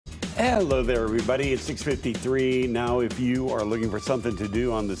Hello there, everybody. It's 6:53 now. If you are looking for something to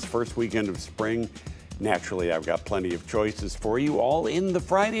do on this first weekend of spring, naturally, I've got plenty of choices for you, all in the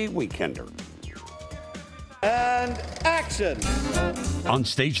Friday Weekender. And action! On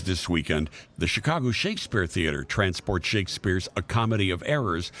stage this weekend, the Chicago Shakespeare Theater transports Shakespeare's A Comedy of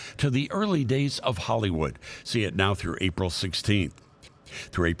Errors to the early days of Hollywood. See it now through April 16th.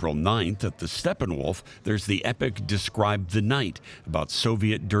 Through April 9th at the Steppenwolf, there's the epic Describe the Night about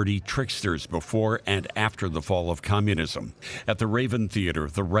Soviet dirty tricksters before and after the fall of communism. At the Raven Theater,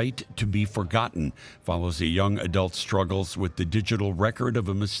 The Right to be Forgotten follows a young adult's struggles with the digital record of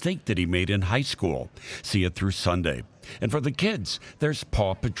a mistake that he made in high school. See it through Sunday. And for the kids, there's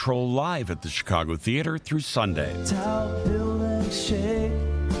Paw Patrol Live at the Chicago Theater through Sunday. Tall buildings shake,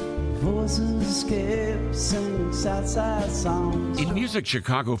 voices escape, sing Southside songs. In music,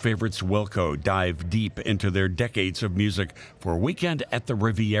 Chicago favorites Wilco dive deep into their decades of music for a weekend at the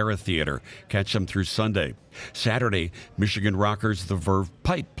Riviera Theater. Catch them through Sunday. Saturday, Michigan rockers The Verve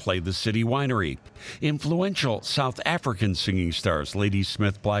Pipe play the City Winery. Influential South African singing stars Lady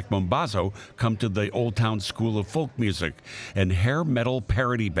Smith Black Mambazo come to the Old Town School of Folk Music. And hair metal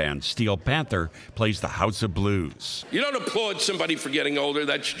parody band Steel Panther plays the House of Blues. You don't applaud somebody for getting older.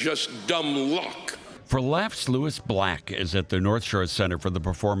 That's just dumb luck. For laughs, Lewis Black is at the North Shore Center for the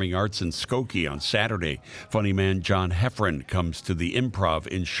Performing Arts in Skokie on Saturday. Funny man John Heffron comes to the Improv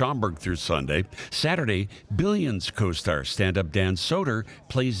in Schaumburg through Sunday. Saturday, Billions co-star stand-up Dan Soder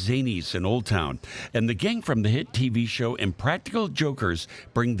plays Zanies in Old Town. And the gang from the hit TV show Impractical Jokers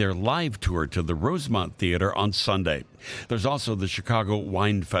bring their live tour to the Rosemont Theater on Sunday. There's also the Chicago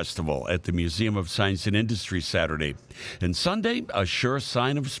Wine Festival at the Museum of Science and Industry Saturday. And Sunday, a sure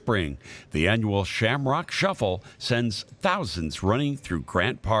sign of spring. The annual Shamrock Shuffle sends thousands running through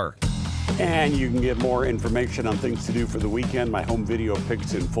Grant Park. And you can get more information on things to do for the weekend, my home video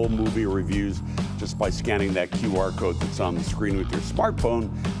pics and full movie reviews, just by scanning that QR code that's on the screen with your smartphone.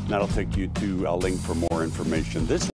 And that'll take you to a link for more information. This